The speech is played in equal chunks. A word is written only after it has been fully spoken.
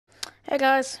Hey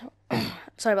guys,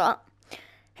 sorry about that.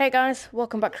 Hey guys,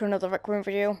 welcome back to another Rec Room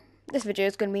video. This video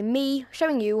is going to be me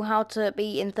showing you how to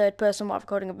be in third person while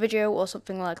recording a video or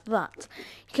something like that.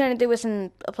 You can only do this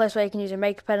in a place where you can use your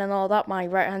makeup pen and all that. My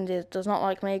right hand does not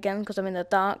like me again because I'm in the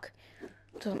dark.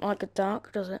 Doesn't like the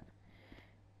dark, does it?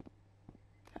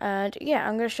 And yeah,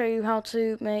 I'm going to show you how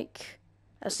to make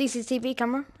a CCTV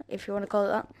camera, if you want to call it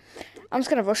that. I'm just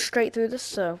going to rush straight through this,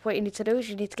 so what you need to do is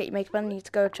you need to get your makeup pen, you need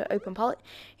to go to open palette,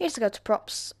 you need to go to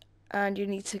props, and you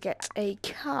need to get a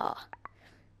car.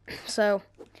 So,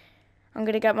 I'm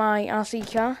going to get my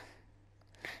RC car.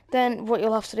 Then what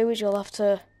you'll have to do is you'll have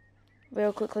to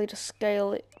real quickly just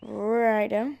scale it right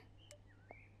down.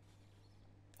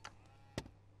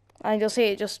 And you'll see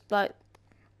it just like,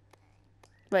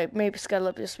 wait, maybe scale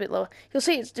up just a bit lower. You'll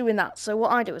see it's doing that. So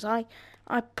what I do is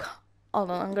hold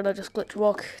on, I'm going to just glitch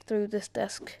walk through this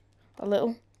desk a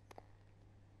little.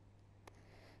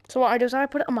 So what I do is I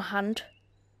put it on my hand.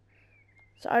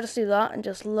 So I just do that and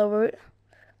just lower it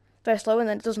very slow, and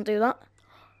then it doesn't do that.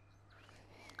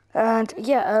 And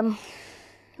yeah, I'm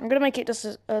going to make it just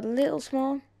a little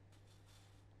small.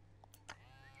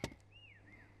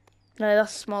 No,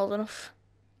 that's small enough.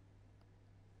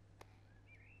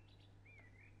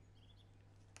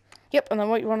 Yep, and then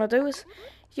what you want to do is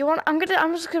I'm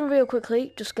just gonna real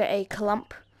quickly just get a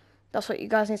clamp. That's what you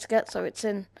guys need to get. So it's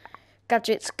in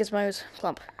gadgets, gizmos,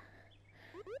 clamp.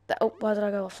 Oh, why did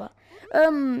I go off that?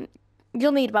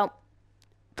 You'll need about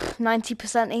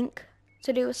 90% ink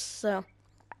to do this. So,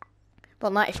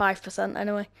 well, 95%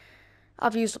 anyway.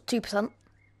 I've used up 2%.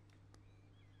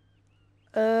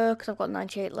 Because I've got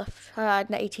 98 left. I had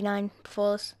 89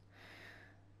 before this.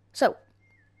 So,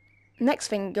 next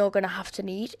thing you're going to have to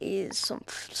need is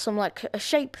some like a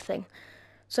shape thing.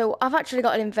 So I've actually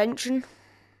got an invention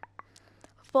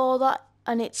for that,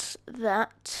 and it's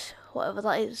that, whatever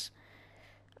that is.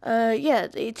 Yeah,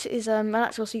 it is an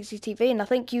actual CCTV, and I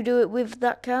think you do it with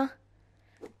that car.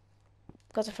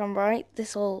 Because if I'm right,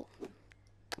 this will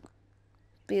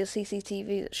be a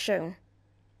CCTV that's shown.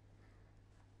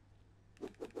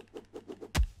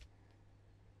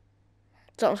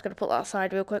 So I'm just going to put that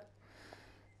aside real quick.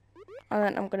 And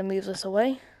then I'm going to move this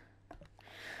away.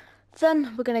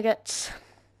 Then we're going to get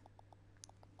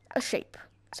a shape.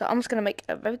 So I'm just going to make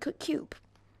a very quick cube.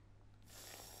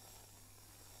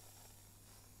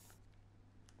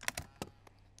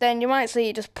 Then you might see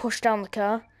it just push down the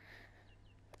car.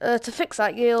 To fix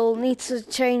that, you'll need to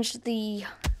change the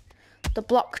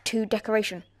block to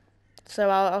decoration. So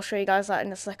I'll show you guys that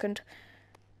in a second.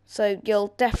 So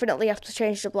you'll definitely have to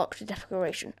change the block to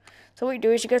decoration. So what you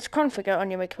do is you go to configure on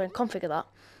your makeup and configure that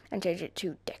and change it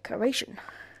to decoration.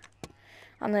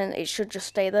 And then it should just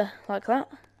stay there like that.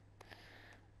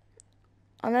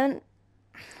 And then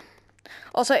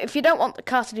also, if you don't want the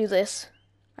car to do this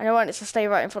and you want it to stay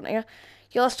right in front of you,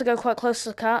 you'll have to go quite close to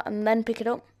the car and then pick it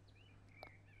up.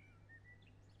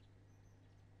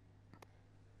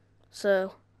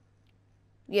 So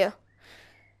yeah.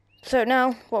 So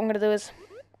now what I'm going to do is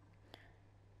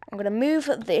I'm going to move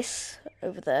this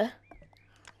over there.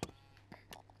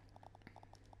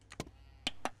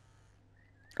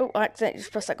 Oh, I accidentally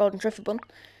just pressed that golden trophy button.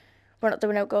 We're not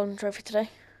doing no golden trophy today.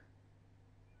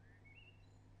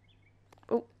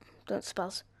 Oh, don't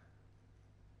spaz.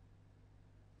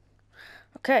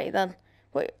 Okay, then.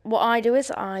 What I do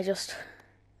is I just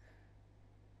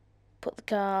put the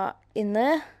car in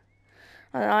there.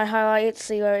 And I highlight it to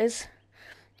see where it is.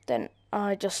 Then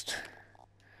I just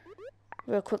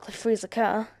real quickly freeze the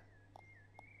car.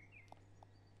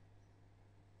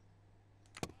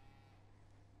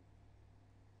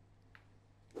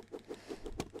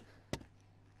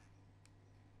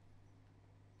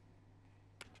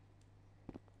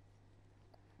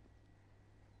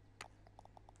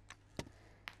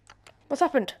 What's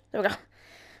happened? There we go.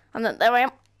 And then there I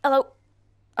am. Hello.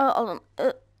 Oh, hold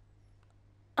on.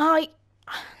 Hi.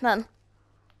 Then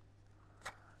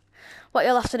what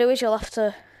you'll have to do is you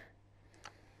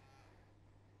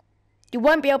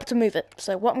won't be able to move it.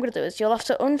 So what I'm going to do is you'll have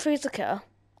to unfreeze the car.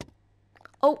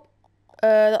 Oh,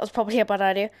 that was probably a bad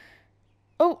idea.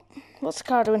 Oh, what's the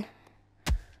car doing?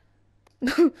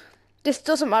 This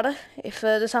doesn't matter if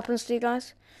this happens to you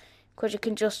guys, because you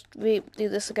can just do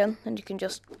this again, and you can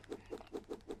just...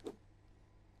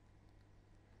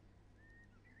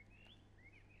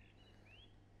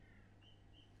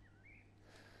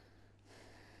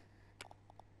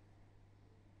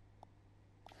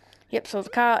 Yep, so the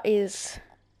car is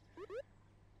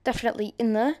definitely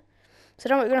in there. So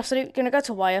now what you're going to have to do, you're going to go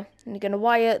to wire, and you're going to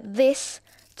wire this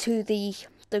to the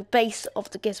base of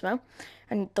the gizmo,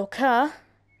 and the car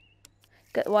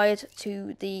get wired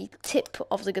to the tip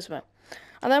of the gizmo.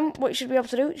 And then what you should be able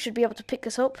to do, you should be able to pick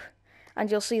this up, and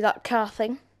you'll see that car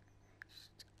thing.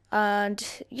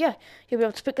 And yeah, you'll be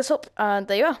able to pick this up, and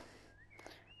there you are.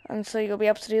 And so you'll be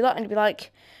able to do that, and you'll be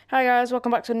like, "Hi guys,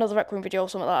 welcome back to another Rec Room video," or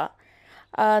something like that.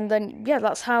 And then yeah,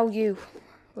 that's how you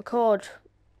record,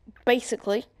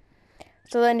 basically.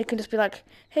 So then you can just be like,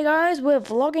 "Hey guys, we're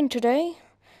vlogging today,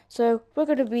 so we're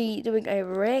going to be doing a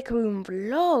Rec Room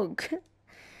vlog."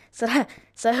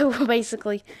 So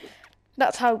basically,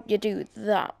 that's how you do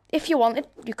that. If you wanted,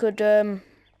 you could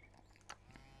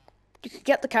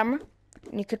get the camera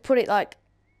and you could put it like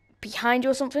behind you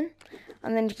or something,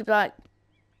 and then you could be like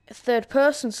a third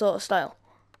person sort of style.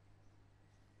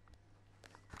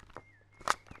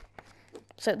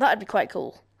 So that'd be quite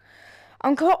cool.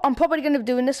 I'm probably going to be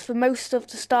doing this for most of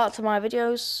the start of my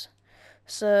videos.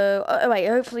 So wait,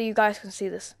 hopefully you guys can see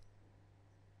this.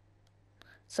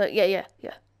 So yeah.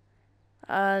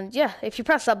 And yeah, if you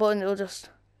press that button, it'll just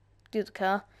do the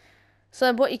car.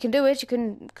 So what you can do is you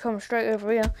can come straight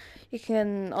over here. You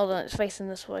can, hold on, it's facing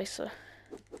this way, so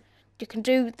you can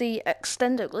do the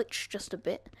extender glitch just a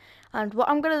bit. And what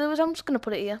I'm going to do is I'm just going to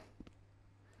put it here.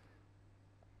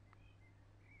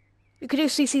 You could do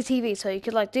CCTV, so you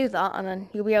could like do that, and then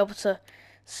you'll be able to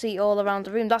see all around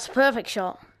the room. That's a perfect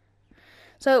shot.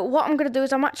 So what I'm going to do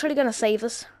is I'm actually going to save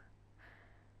this.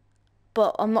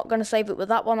 But I'm not going to save it with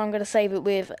that one, I'm going to save it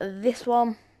with this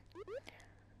one.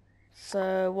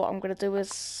 So what I'm going to do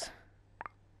is,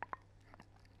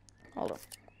 hold on,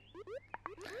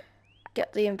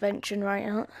 get the invention right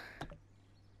out.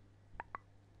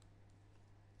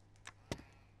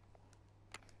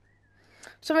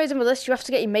 For some reason with this, you have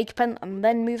to get your make pen and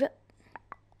then move it.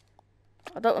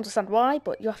 I don't understand why,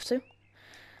 but you have to.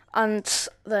 And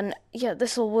then, yeah,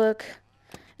 this will work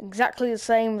exactly the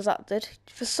same as that did.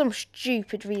 For some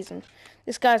stupid reason,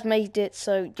 this guy's made it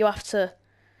so you have to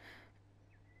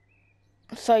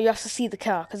see the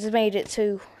car, because he's made it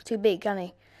too big, hasn't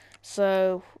he?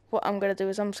 So what I'm going to do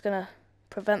is I'm just going to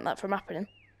prevent that from happening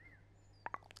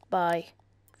by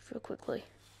quickly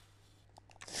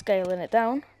scaling it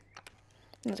down.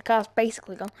 And the car's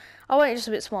basically gone. I want it just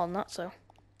a bit smaller than that, so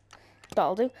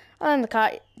that'll do. And then the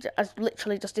car has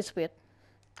literally just disappeared.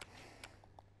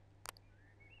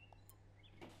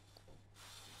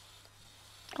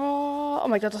 Oh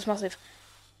my god, that's massive.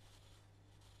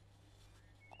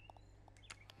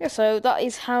 Yeah, so that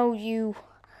is how you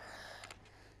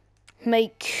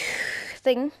make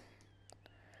thing.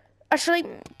 Actually,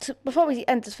 before we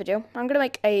end this video, I'm gonna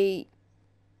make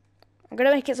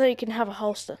it so you can have a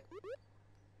holster.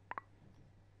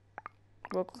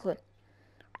 Real quickly.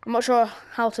 I'm not sure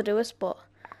how to do this, but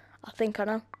I think I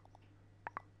know.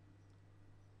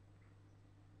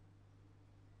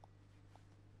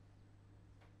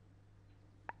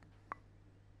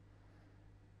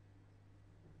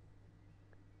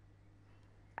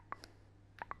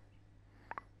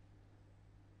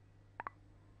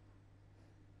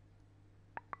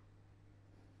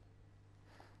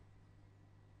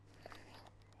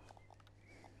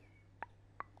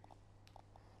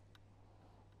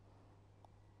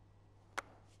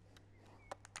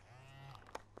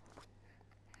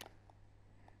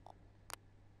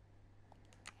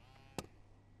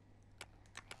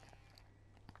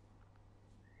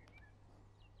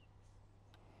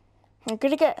 I'm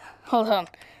gonna get, hold on,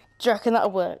 do you reckon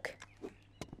that'll work?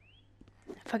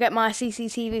 If I get my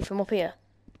CCTV from up here?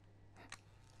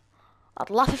 I'd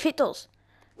laugh if it does.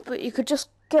 But you could just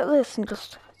get this and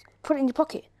just put it in your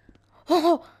pocket.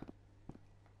 Oh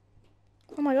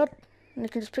my god. And you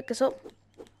can just pick this up.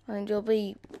 And you'll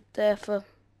be there for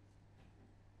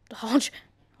the hodge.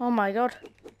 Oh my god.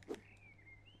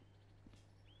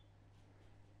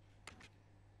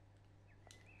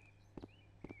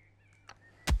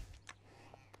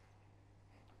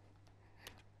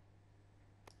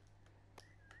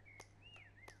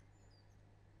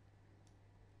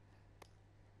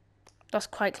 That's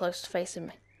quite close to facing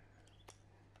me.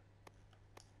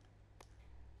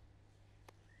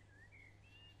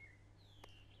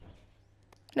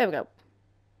 There we go.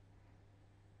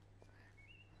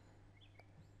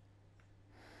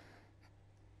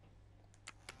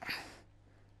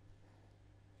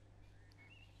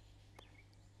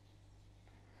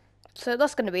 So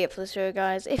that's going to be it for this video,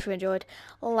 guys. If you enjoyed,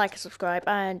 like and subscribe,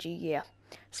 and yeah.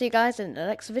 See you guys in the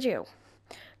next video.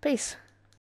 Peace.